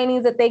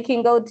trainings that they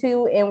can go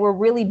to. And we're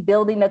really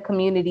building a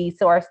community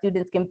so our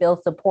students can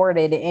feel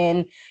supported.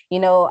 And,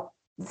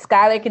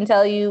 Skylar can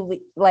tell you,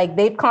 like,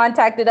 they've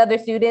contacted other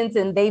students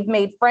and they've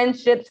made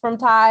friendships from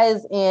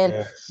TIES.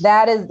 And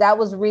that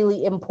was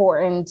really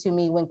important to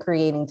me when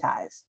creating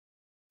TIES.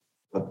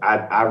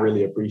 I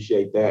really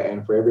appreciate that.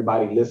 And for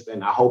everybody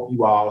listening, I hope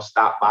you all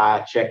stop by,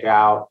 check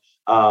out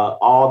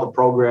all the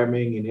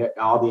programming and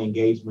all the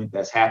engagement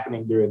that's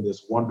happening during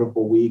this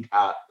wonderful week.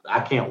 I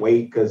can't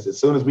wait, because as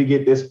soon as we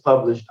get this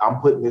published,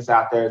 I'm putting this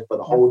out there for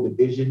the whole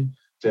division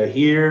to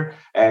hear.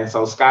 And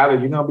so, Skylar,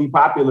 you're going to be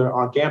popular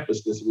on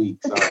campus this week.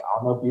 So I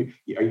don't know if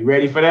are you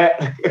ready for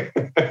that?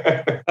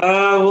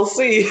 We'll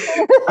see.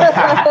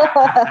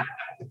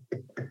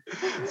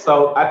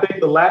 So I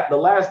think the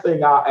last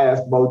thing I'll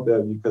ask both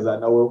of you, because I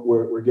know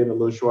we're getting a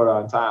little short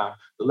on time.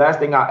 The last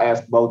thing I'll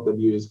ask both of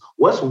you is,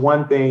 what's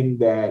one thing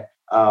that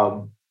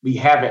we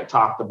haven't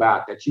talked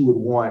about that you would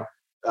want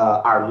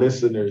our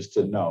listeners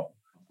to know,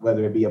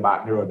 whether it be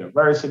about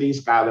neurodiversity,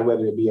 Skylar,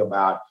 whether it be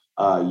about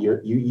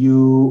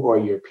you or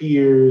your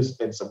peers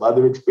and some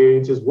other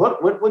experiences?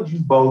 What would you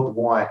both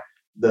want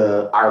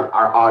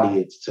our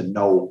audience to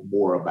know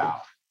more about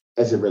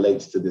as it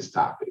relates to this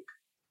topic?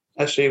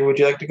 Ashley, would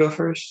you like to go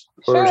first?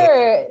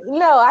 Sure.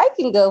 No, I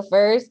can go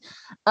first.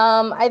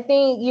 I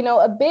think,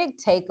 a big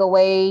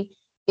takeaway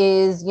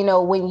is,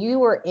 when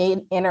you are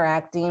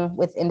interacting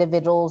with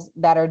individuals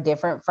that are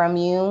different from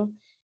you,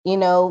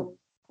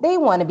 they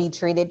want to be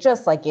treated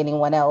just like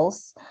anyone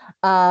else.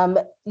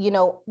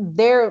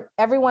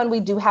 everyone, we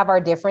do have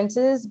our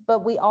differences,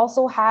 but we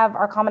also have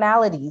our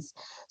commonalities.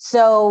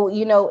 So,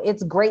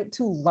 it's great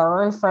to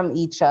learn from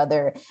each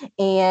other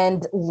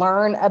and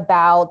learn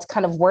about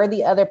kind of where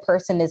the other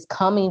person is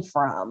coming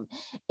from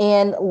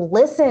and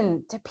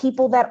listen to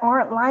people that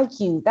aren't like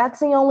you. That's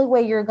the only way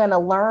you're going to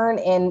learn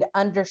and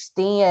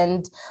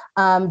understand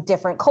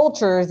different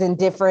cultures and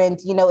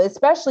different,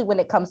 especially when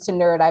it comes to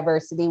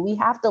neurodiversity, we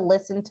have to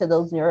listen to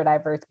those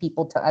neurodiverse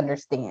people to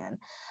understand.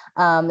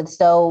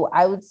 So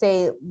I would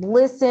say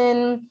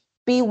listen,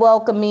 be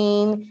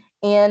welcoming,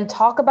 and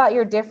talk about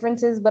your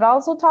differences, but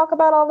also talk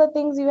about all the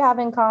things you have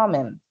in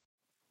common.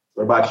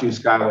 What about you,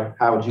 Skylar?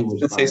 How would you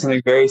respond? I'd say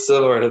something very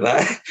similar to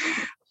that.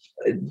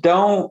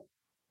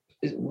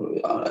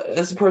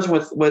 As a person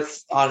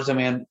with autism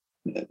and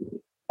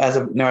as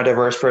a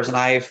neurodiverse person,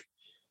 I've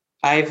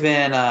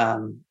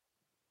been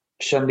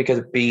shunned because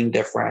of being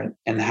different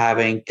and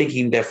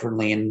thinking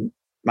differently and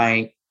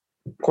my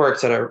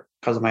quirks that are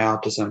because of my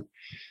autism.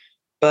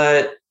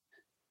 But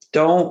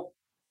don't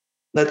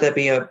let that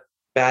be a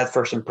bad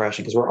first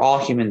impression, because we're all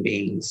human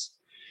beings.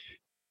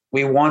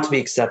 We want to be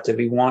accepted.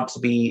 We want to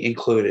be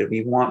included.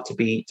 We want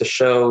to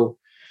show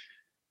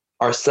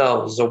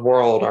ourselves, the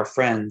world, our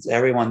friends,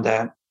 everyone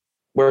that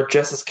we're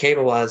just as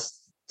capable as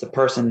the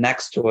person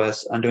next to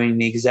us on doing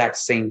the exact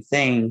same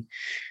thing.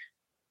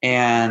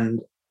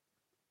 And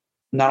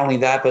not only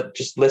that, but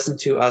just listen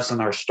to us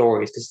and our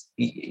stories. Because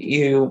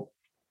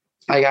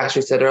like I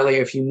actually said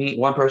earlier, if you meet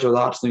one person with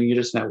autism, you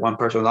just met one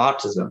person with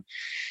autism.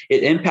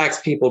 It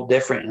impacts people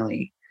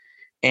differently.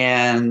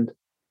 And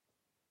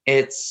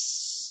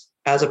it's,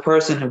 as a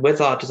person with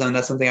autism,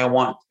 that's something I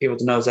want people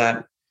to know, is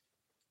that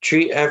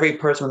treat every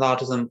person with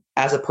autism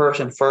as a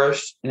person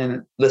first, and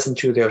then listen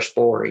to their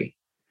story,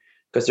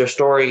 because their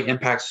story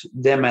impacts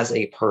them as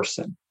a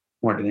person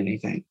more than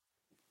anything.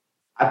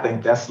 I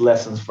think that's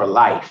lessons for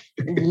life.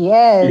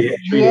 Yes.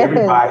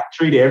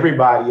 Treat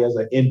everybody as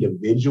an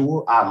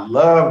individual. I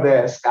love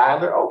that,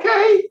 Skylar.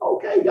 Okay.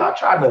 Y'all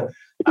trying to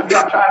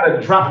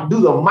do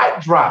the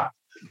mic drop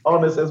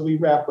on us as we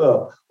wrap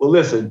up. Well,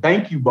 listen,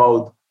 thank you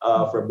both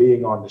for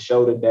being on the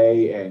show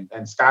today. And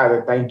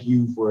Skylar, thank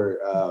you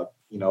for,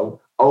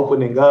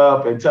 opening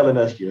up and telling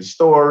us your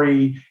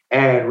story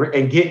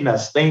and getting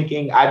us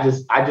thinking. I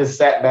just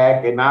sat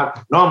back, and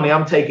normally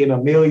I'm taking a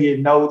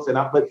million notes,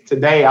 but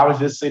today I was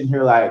just sitting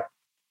here like,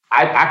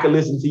 I could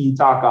listen to you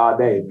talk all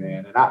day,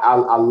 man. And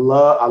I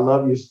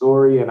love your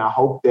story. And I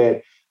hope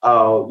that,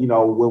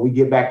 when we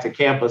get back to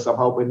campus, I'm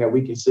hoping that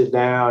we can sit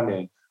down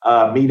and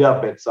meet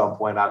up at some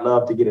point. I'd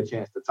love to get a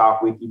chance to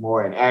talk with you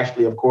more. And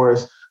Ashley, of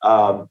course,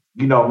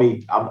 you know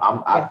me,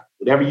 I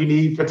whatever you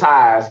need for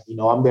ties,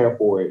 I'm there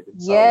for it.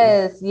 So,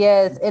 yes.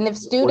 And if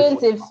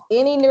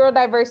any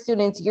neurodiverse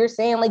students, you're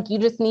saying like you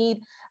just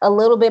need a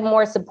little bit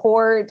more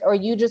support, or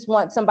you just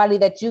want somebody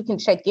that you can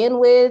check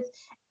in with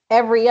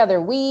every other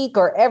week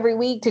or every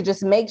week to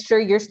just make sure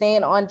you're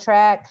staying on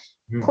track,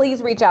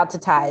 please reach out to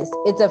TIES.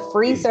 It's a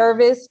free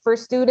service for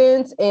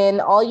students, and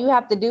all you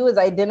have to do is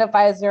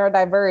identify as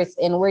neurodiverse,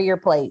 and we're your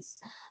place.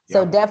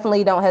 So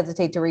definitely don't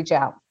hesitate to reach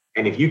out.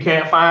 And if you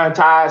can't find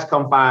TIES,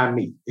 come find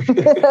me.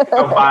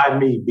 Come find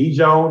me,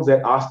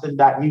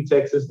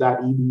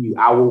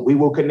 bjones@austin.utexas.edu. We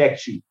will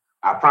connect you.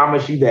 I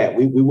promise you that.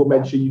 We will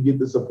make sure you get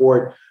the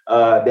support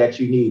that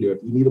you need. Or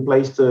if you need a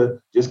place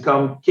to just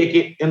come kick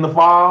it in the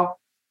fall,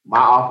 my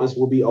office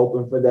will be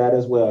open for that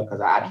as well,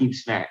 because I keep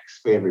snacks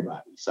for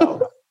everybody.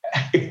 So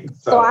I'm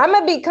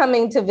gonna be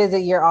coming to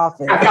visit your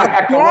office. Come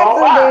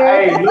on,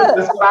 hey, look,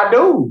 that's what I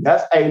do.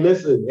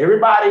 Listen,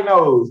 everybody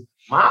knows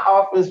my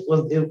office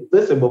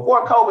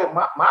before COVID,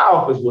 my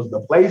office was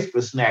the place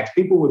for snacks.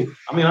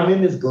 I'm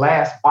in this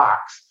glass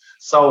box.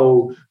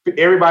 So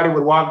everybody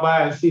would walk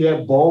by and see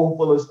that bowl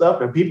full of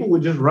stuff, and people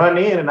would just run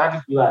in, and I'd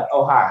just be like,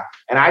 oh, hi.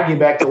 And I'd get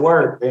back to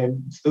work,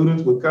 and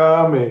students would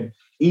come and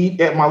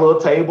eat at my little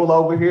table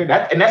over here.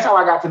 That's how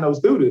I got to know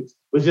students,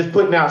 was just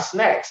putting out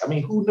snacks.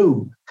 Who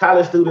knew?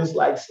 College students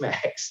like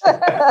snacks.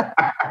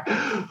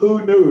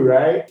 Who knew,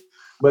 right?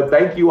 But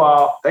thank you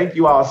all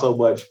so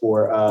much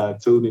for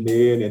tuning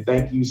in. And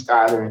thank you,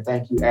 Skylar, and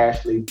thank you,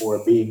 Ashley, for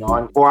being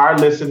on. For our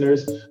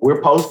listeners,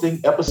 we're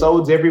posting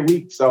episodes every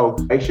week. So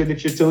make sure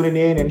that you're tuning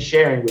in and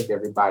sharing with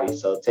everybody.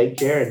 So take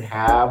care and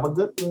have a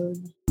good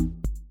one.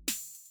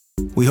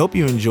 We hope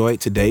you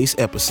enjoyed today's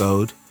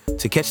episode.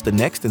 To catch the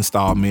next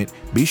installment,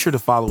 be sure to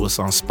follow us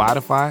on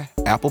Spotify,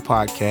 Apple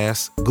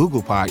Podcasts,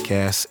 Google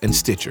Podcasts, and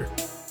Stitcher.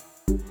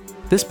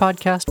 This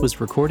podcast was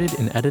recorded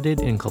and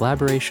edited in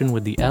collaboration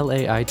with the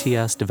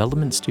LAITS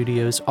Development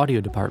Studios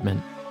Audio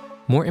Department.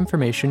 More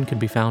information can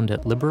be found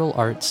at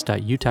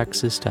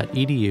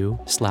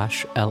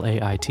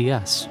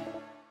liberalarts.utexas.edu/LAITS.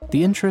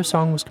 The intro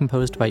song was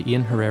composed by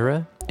Ian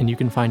Herrera, and you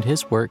can find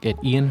his work at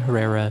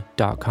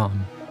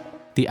ianherrera.com.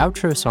 The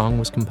outro song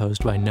was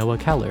composed by Noah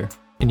Keller,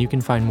 and you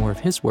can find more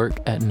of his work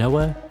at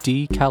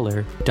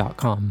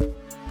noahdkeller.com.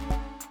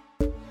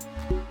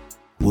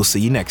 We'll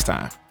see you next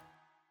time.